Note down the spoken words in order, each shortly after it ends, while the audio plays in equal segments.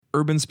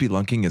Urban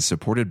Spelunking is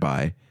supported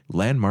by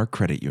Landmark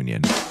Credit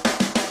Union.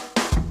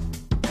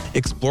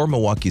 Explore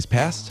Milwaukee's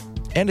past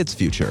and its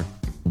future,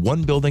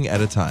 one building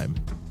at a time.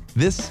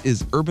 This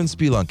is Urban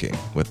Spelunking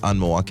with On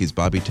Milwaukee's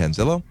Bobby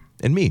Tanzillo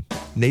and me,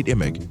 Nate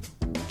Immig,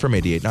 from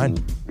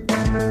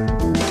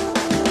 88.9.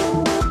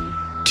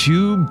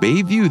 To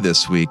Bayview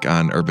this week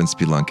on Urban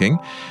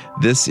Spelunking.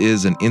 This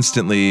is an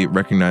instantly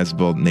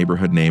recognizable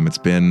neighborhood name. It's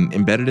been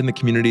embedded in the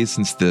community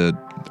since the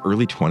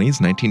early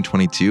 20s,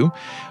 1922.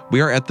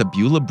 We are at the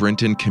Beulah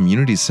Brinton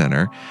Community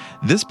Center.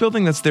 This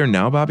building that's there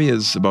now, Bobby,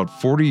 is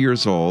about 40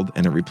 years old,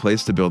 and it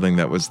replaced a building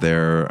that was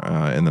there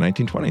in the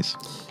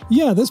 1920s.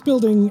 Yeah, this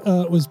building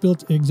was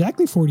built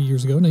exactly 40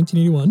 years ago,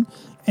 1981,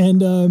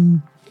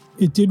 and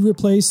it did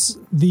replace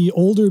the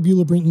older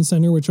Beulah Brinton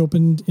Center, which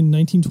opened in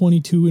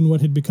 1922 in what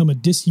had become a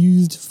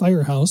disused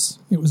firehouse.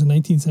 It was a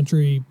 19th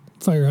century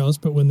firehouse,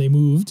 but when they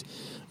moved,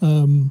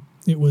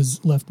 it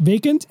was left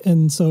vacant,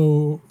 and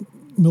so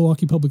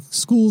Milwaukee Public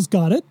Schools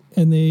got it,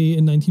 and they,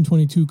 in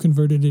 1922,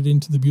 converted it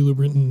into the Beulah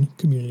Brinton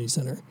Community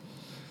Center.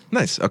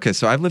 Nice. Okay,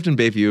 so I've lived in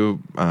Bayview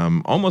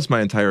almost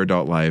my entire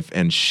adult life,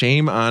 and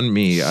shame on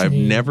me. Shame. I've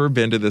never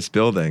been to this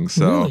building.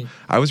 So Really?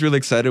 I was really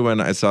excited when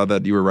I saw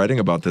that you were writing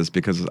about this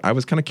because I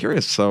was kind of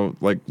curious. So,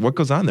 like, what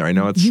goes on there? I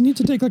know it's... You need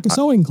to take like a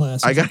sewing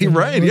class. I got you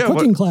right, or yeah. a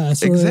cooking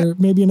class, or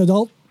maybe an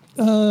adult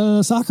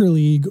soccer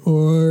league,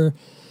 or...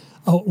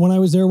 when I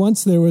was there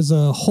once, there was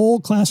a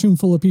whole classroom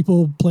full of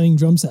people playing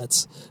drum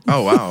sets.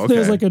 Oh, wow, okay.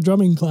 There's like a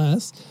drumming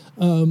class.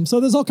 So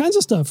there's all kinds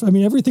of stuff. I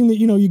mean, everything that,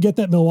 you get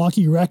that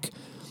Milwaukee Rec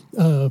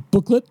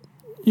booklet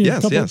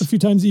a few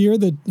times a year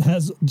that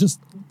has just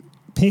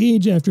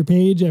page after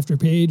page after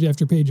page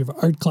after page of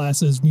art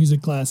classes,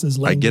 music classes,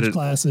 language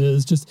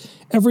classes, just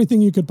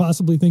everything you could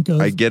possibly think of.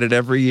 I get it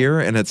every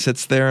year, and it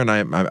sits there, and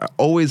I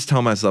always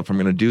tell myself I'm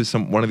going to do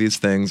one of these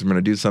things. I'm going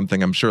to do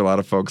something. I'm sure a lot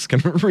of folks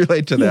can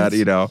relate to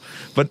that,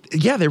 But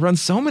yeah, they run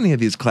so many of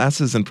these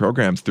classes and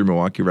programs through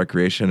Milwaukee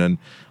Recreation, and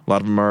a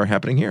lot of them are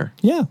happening here.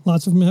 Yeah,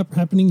 lots of them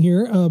happening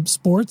here.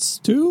 Sports,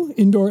 too,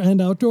 indoor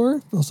and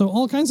outdoor. So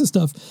all kinds of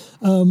stuff.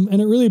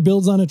 And it really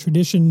builds on a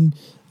tradition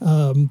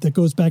that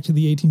goes back to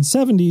the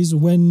 1870s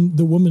when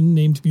the woman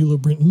named Beulah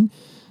Brinton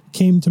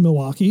came to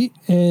Milwaukee,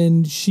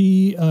 and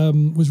she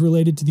was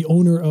related to the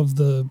owner of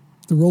the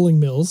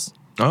rolling mills.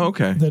 Oh,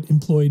 okay. That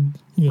employed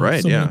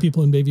many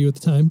people in Bayview at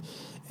the time.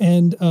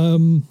 And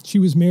she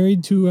was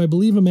married to, I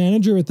believe, a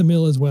manager at the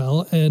mill as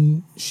well.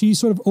 And she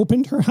sort of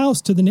opened her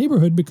house to the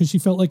neighborhood because she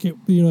felt like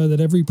that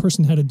every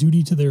person had a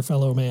duty to their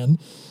fellow man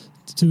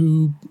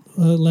to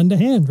lend a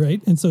hand,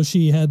 right? And so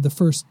she had the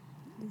first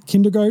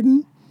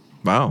kindergarten.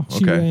 Wow. Okay.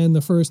 She ran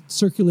the first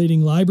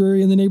circulating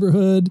library in the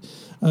neighborhood.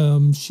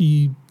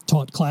 She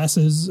taught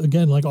classes,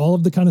 again, like all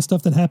of the kind of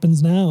stuff that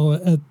happens now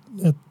at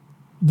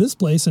this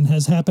place and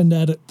has happened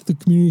at the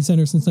community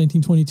center since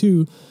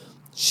 1922.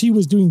 She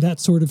was doing that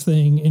sort of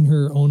thing in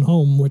her own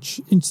home, which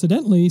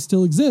incidentally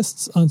still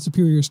exists on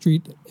Superior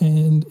Street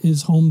and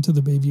is home to the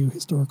Bayview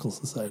Historical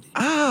Society.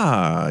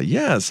 Ah,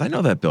 yes. I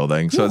know that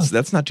building. So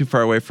that's not too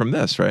far away from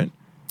this, right?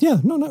 Yeah,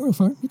 no, not real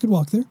far. You could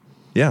walk there.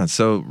 Yeah.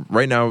 So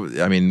right now,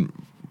 I mean...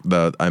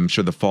 I'm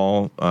sure the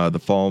fall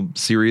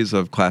series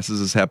of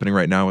classes is happening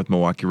right now with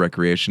Milwaukee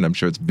Recreation. I'm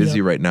sure it's busy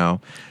right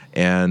now,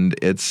 and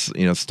it's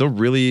still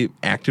really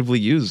actively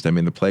used. I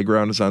mean, the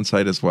playground is on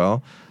site as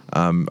well.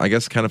 I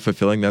guess kind of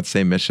fulfilling that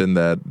same mission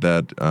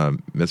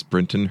that Miss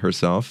Brinton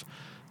herself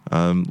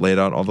laid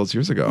out all those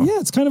years ago. Yeah,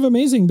 it's kind of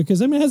amazing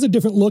because it has a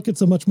different look.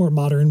 It's a much more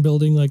modern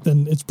building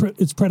than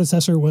its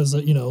predecessor was.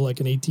 Like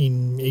an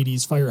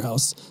 1880s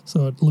firehouse,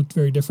 so it looked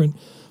very different.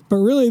 But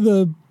really,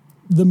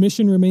 the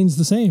mission remains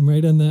the same,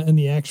 right? And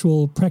the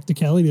actual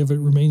practicality of it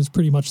remains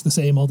pretty much the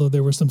same, although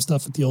there was some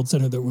stuff at the old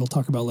center that we'll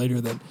talk about later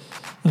that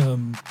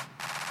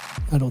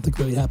I don't think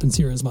really happens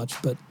here as much.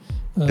 But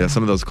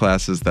some of those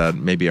classes that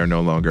maybe are no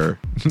longer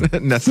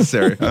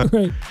necessary. Huh?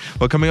 Right.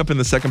 Well, coming up in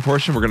the second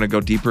portion, we're going to go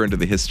deeper into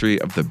the history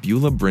of the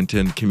Beulah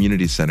Brinton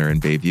Community Center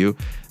in Bayview.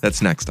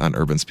 That's next on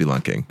Urban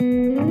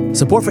Spelunking.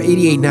 Support for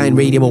 88.9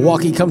 Radio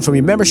Milwaukee comes from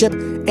your membership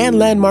and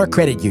Landmark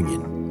Credit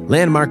Union.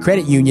 Landmark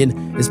Credit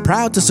Union is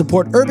proud to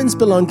support Urban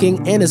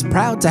Spelunking and is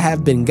proud to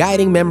have been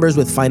guiding members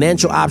with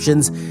financial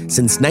options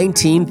since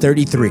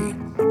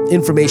 1933.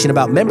 Information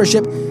about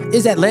membership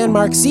is at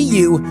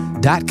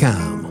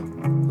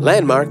landmarkcu.com.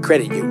 Landmark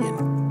Credit Union.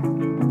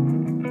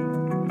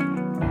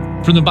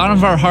 From the bottom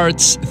of our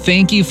hearts,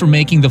 thank you for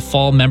making the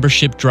fall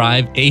membership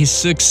drive a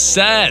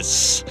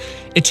success.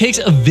 It takes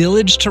a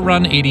village to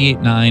run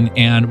 88.9,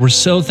 and we're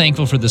so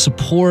thankful for the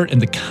support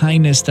and the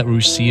kindness that we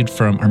received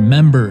from our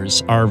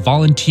members, our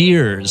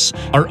volunteers,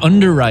 our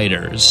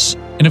underwriters,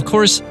 and of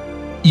course,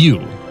 you.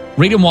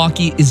 Radio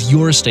Milwaukee is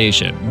your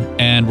station,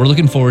 and we're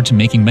looking forward to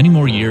making many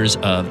more years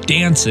of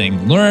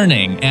dancing,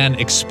 learning, and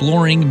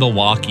exploring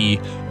Milwaukee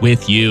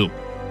with you.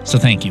 So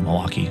thank you,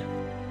 Milwaukee.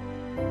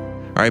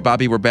 All right,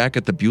 Bobby, we're back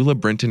at the Beulah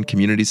Brinton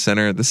Community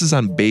Center. This is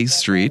on Bay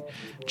Street,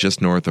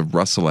 just north of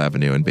Russell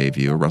Avenue in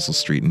Bayview, or Russell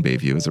Street in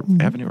Bayview. Is it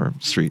Avenue or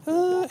Street?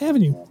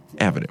 Avenue.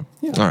 Avenue.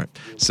 Yeah. All right.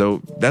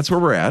 So that's where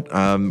we're at.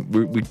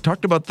 We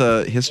talked about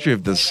the history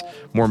of this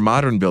more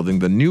modern building,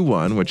 the new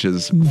one, which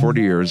is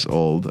 40 years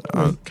old,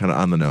 kind of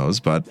on the nose,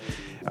 but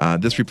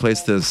this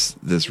replaced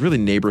this really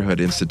neighborhood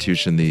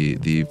institution,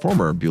 the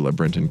former Beulah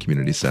Brinton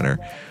Community Center.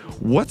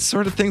 What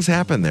sort of things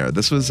happened there?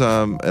 This was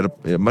at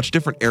a much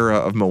different era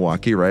of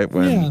Milwaukee, right?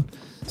 Yeah.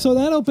 So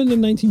that opened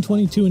in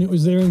 1922, and it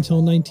was there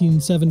until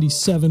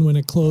 1977 when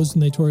it closed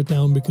and they tore it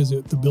down because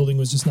the building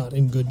was just not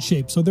in good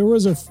shape. So there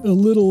was a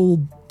little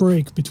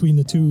break between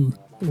the two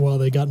while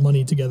they got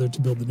money together to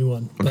build the new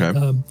one. Okay.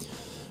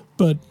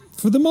 But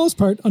for the most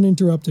part,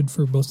 uninterrupted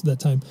for most of that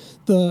time.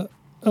 The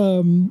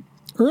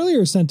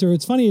earlier center,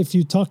 it's funny, if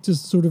you talk to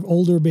sort of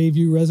older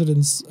Bayview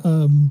residents,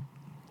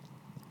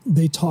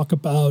 they talk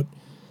about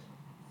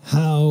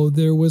how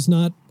there was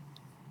not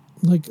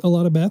like a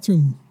lot of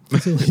bathroom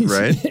facilities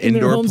right, in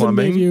indoor their homes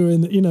plumbing, in Bayview,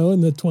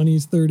 in the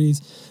 20s,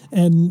 30s,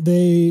 and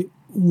they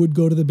would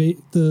go to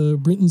the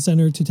Brinton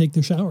Center to take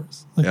their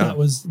showers. Like that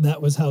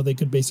was how they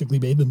could basically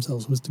bathe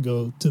themselves, was to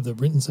go to the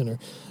Brinton Center.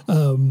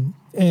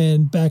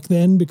 And back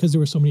then, because there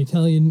were so many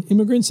Italian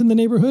immigrants in the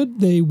neighborhood,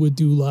 they would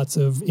do lots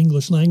of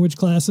English language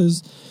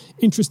classes.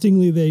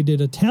 Interestingly, they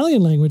did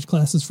Italian language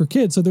classes for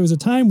kids. So there was a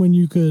time when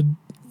you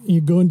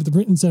go into the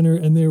Brinton Center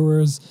and there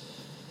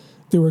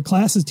were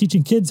classes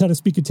teaching kids how to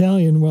speak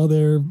Italian while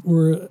there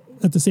were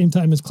at the same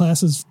time as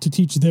classes to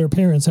teach their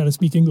parents how to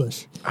speak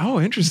English.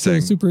 Oh,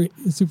 interesting. So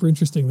super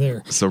interesting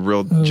there. So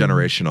real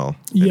generational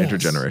and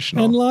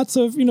intergenerational. And lots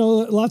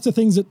of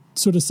things that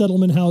sort of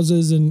settlement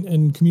houses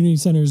and community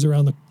centers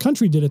around the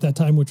country did at that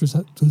time, which was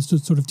to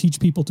sort of teach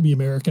people to be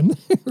American,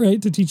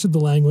 right? To teach them the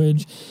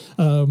language.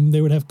 They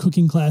would have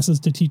cooking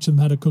classes to teach them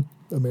how to cook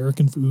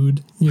American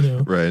food,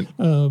 Right.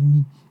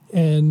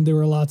 And there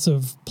were lots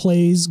of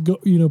plays,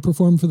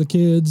 performed for the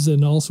kids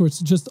and all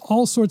sorts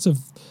of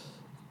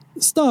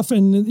stuff.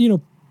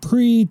 And,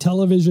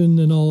 pre-television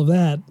and all of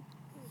that,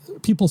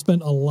 people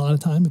spent a lot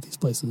of time at these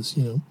places,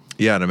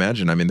 Yeah, I'd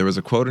imagine. I mean, there was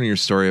a quote in your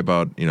story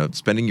about,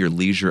 spending your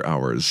leisure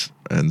hours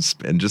and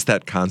just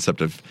that concept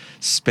of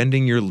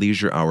spending your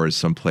leisure hours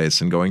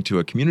someplace and going to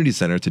a community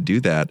center to do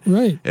that.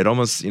 Right. It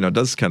almost,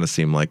 does kind of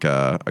seem like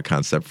a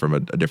concept from a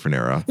different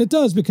era. It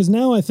does, because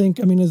now I think,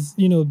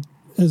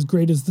 as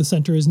great as the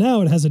center is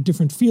now, it has a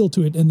different feel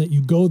to it, and that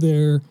you go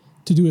there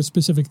to do a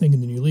specific thing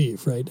and then you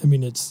leave, right? I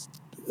mean, it's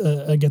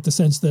I get the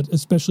sense that,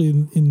 especially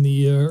in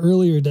the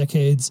earlier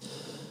decades,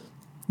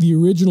 the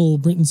original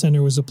Brinton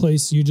Center was a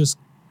place you just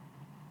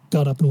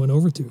got up and went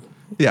over to.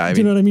 Yeah, Do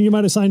you know what I mean? You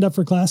might have signed up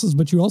for classes,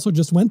 but you also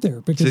just went there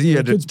because you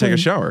had to take a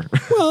shower.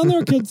 Well, and there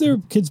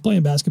were kids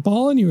playing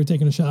basketball, and you were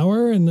taking a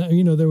shower, and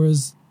there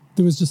was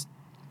just,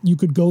 you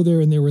could go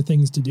there and there were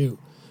things to do.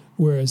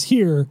 Whereas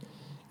here,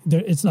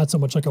 it's not so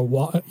much like a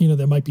walk.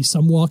 There might be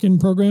some walk-in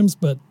programs,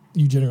 but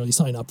you generally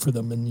sign up for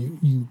them and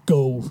you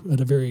go at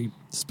a very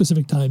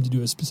specific time to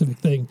do a specific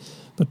thing.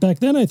 But back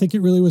then, I think it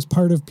really was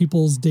part of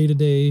people's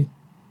day-to-day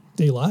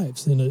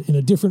lives in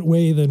a different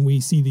way than we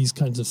see these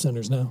kinds of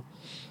centers now.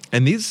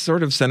 And these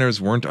sort of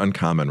centers weren't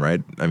uncommon,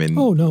 right? I mean,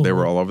 they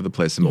were all over the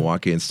place in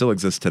Milwaukee and still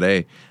exist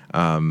today.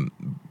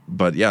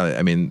 But yeah,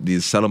 I mean,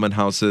 these settlement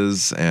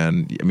houses,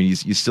 and I mean,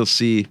 you still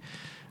see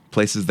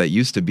places that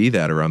used to be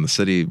that around the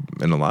city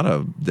in a lot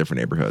of different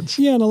neighborhoods.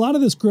 Yeah, and a lot of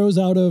this grows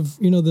out of,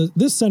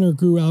 this center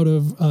grew out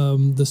of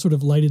the sort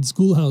of lighted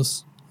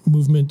schoolhouse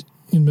movement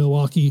in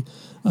Milwaukee,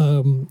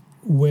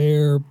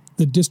 where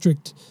the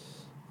district,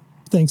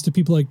 thanks to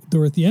people like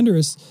Dorothy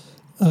Enderis,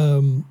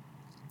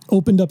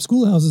 opened up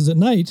schoolhouses at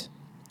night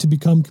to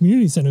become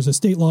community centers. A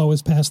state law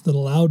was passed that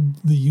allowed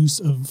the use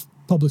of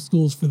public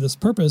schools for this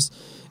purpose.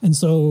 And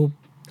so,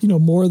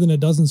 more than a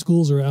dozen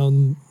schools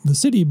around the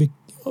city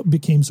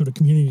became sort of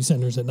community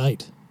centers at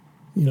night,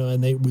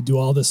 and they would do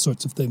all this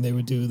sorts of thing. They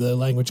would do the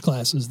language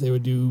classes, they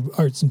would do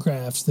arts and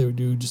crafts, they would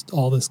do just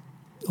all this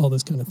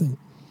kind of thing.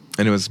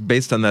 And it was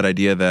based on that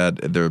idea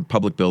that they're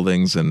public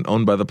buildings and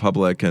owned by the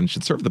public and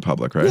should serve the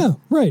public, right? Yeah,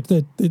 right.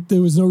 That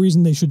there was no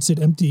reason they should sit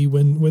empty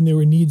when there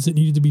were needs that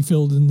needed to be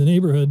filled in the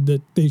neighborhood,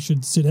 that they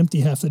should sit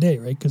empty half the day,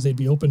 right? Because they'd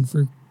be open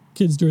for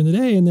kids during the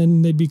day and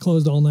then they'd be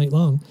closed all night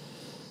long.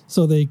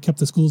 So they kept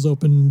the schools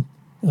open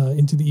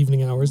into the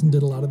evening hours and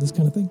did a lot of this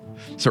kind of thing.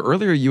 So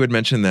earlier you had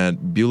mentioned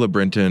that Beulah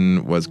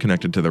Brinton was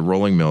connected to the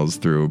rolling mills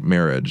through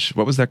marriage.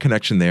 What was that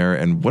connection there,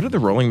 and what did the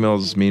rolling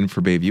mills mean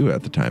for Bayview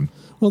at the time?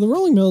 Well, the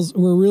rolling mills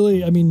were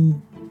really,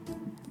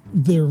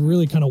 they're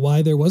really kind of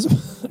why there was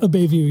a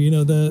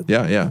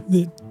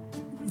Bayview,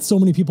 so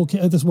many people,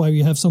 that's why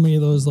we have so many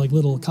of those like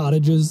little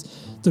cottages,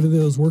 that are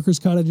those workers'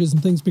 cottages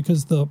and things,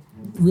 because the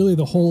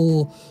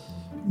whole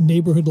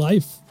neighborhood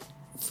life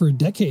for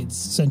decades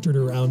centered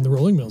around the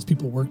rolling mills.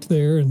 People worked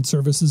there, and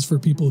services for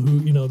people who,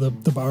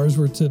 the bars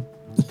were to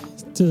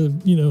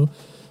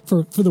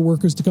for the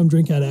workers to come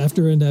drink at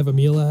after and to have a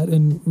meal at.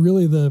 And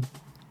really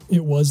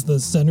it was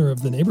the center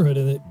of the neighborhood.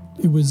 And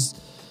it was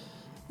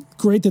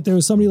great that there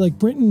was somebody like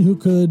Brinton who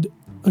could,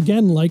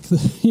 again, like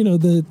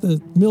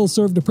the mill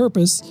served a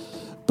purpose,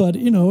 but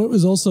it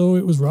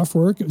was rough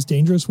work. It was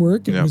dangerous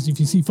work. It was,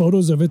 if you see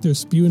photos of it, they're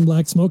spewing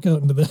black smoke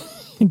out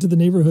into the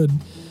neighborhood.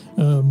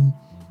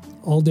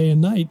 all day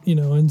and night,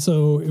 and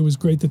so it was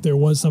great that there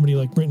was somebody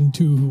like Brinton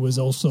too, who was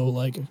also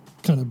like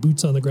kind of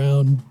boots on the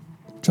ground,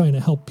 trying to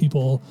help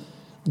people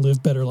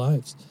live better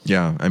lives.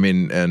 Yeah, I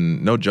mean,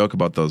 and no joke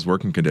about those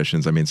working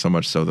conditions. I mean, so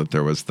much so that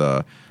there was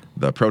the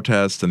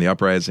protest and the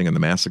uprising and the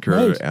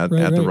massacre at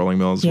the rolling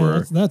mills.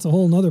 Yeah, that's a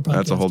whole nother podcast.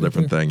 That's a whole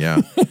different thing,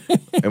 yeah.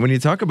 And when you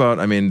talk about,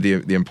 I mean,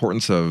 the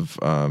importance of,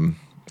 an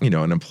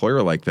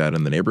employer like that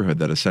in the neighborhood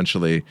that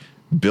essentially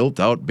built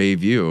out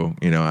Bayview,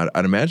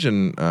 I'd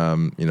imagine,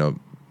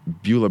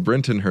 Beulah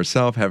Brinton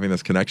herself having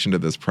this connection to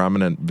this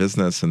prominent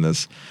business and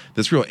this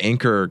real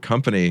anchor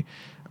company.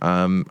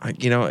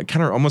 It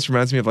kind of almost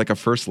reminds me of like a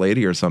first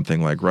lady or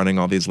something, like running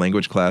all these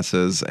language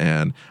classes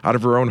and out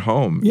of her own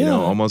home,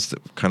 almost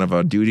kind of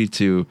a duty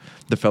to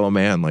the fellow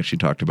man, like she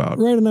talked about.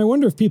 Right. And I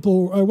wonder if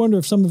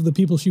some of the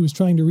people she was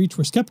trying to reach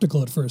were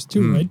skeptical at first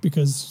too, right?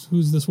 Because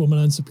who's this woman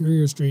on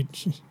Superior Street?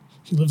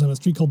 She lives on a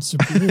street called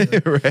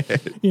Superior,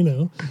 right?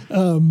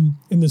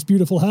 In this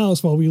beautiful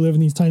house while we live in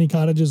these tiny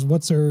cottages.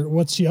 What's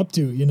she up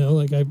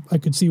to? I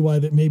could see why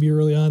that maybe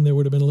early on there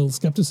would have been a little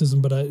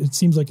skepticism, but it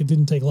seems like it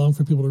didn't take long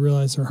for people to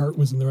realize her heart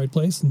was in the right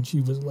place. And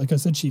she was, like I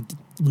said, she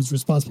was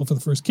responsible for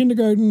the first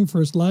kindergarten,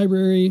 first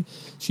library.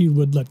 She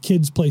would let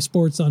kids play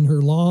sports on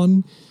her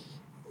lawn,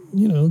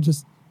 and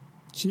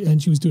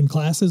she was doing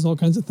classes, all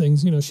kinds of things.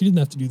 She didn't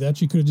have to do that.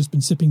 She could have just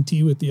been sipping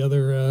tea with the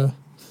other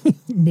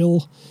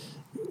mill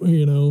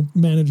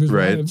managers'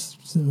 wives.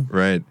 So.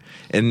 Right.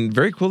 And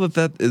very cool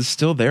that is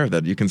still there,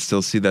 that you can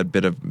still see that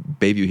bit of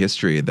Bayview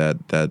history,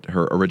 that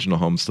her original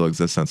home still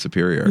exists on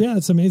Superior. Yeah,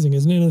 it's amazing,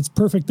 isn't it? And it's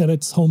perfect that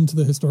it's home to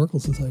the Historical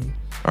Society.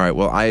 All right.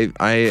 Well,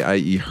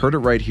 you heard it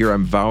right here.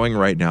 I'm vowing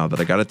right now that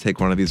I got to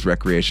take one of these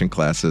recreation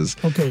classes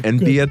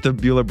and be at the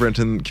Beulah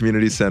Brinton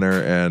Community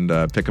Center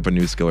and pick up a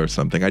new skill or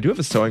something. I do have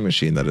a sewing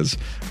machine that is,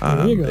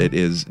 it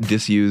is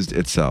disused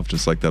itself,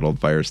 just like that old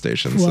fire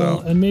station. Well,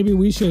 and maybe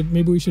we should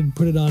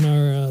put it on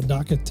our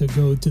docket to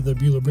go to the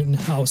Beulah Brinton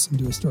house and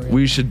do a story.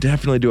 We should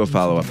definitely do a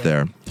follow-up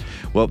there.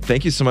 Well,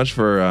 thank you so much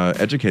for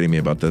educating me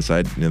about this.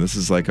 This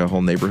is like a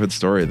whole neighborhood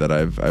story that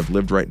I've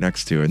lived right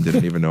next to and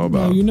didn't even know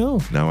about. Now you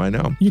know. Now I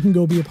know. You can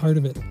go be a part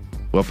of it.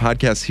 Well,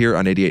 podcasts here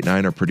on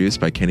 88.9 are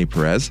produced by Kenny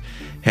Perez.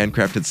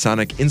 Handcrafted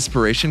sonic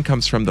inspiration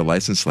comes from the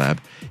License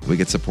Lab. We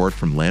get support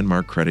from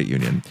Landmark Credit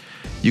Union.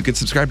 You can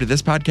subscribe to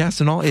this podcast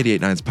and all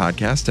 88.9's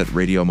podcasts at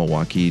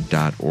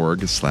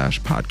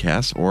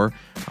radiomilwaukee.org/podcast or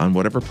on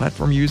whatever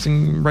platform you're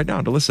using right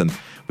now to listen.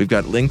 We've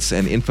got links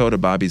and info to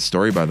Bobby's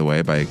story, by the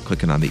way, by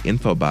clicking on the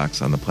info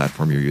box on the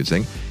platform you're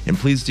using. And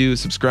please do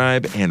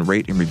subscribe and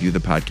rate and review the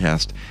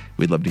podcast.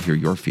 We'd love to hear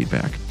your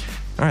feedback.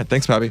 All right.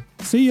 Thanks, Bobby.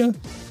 See ya.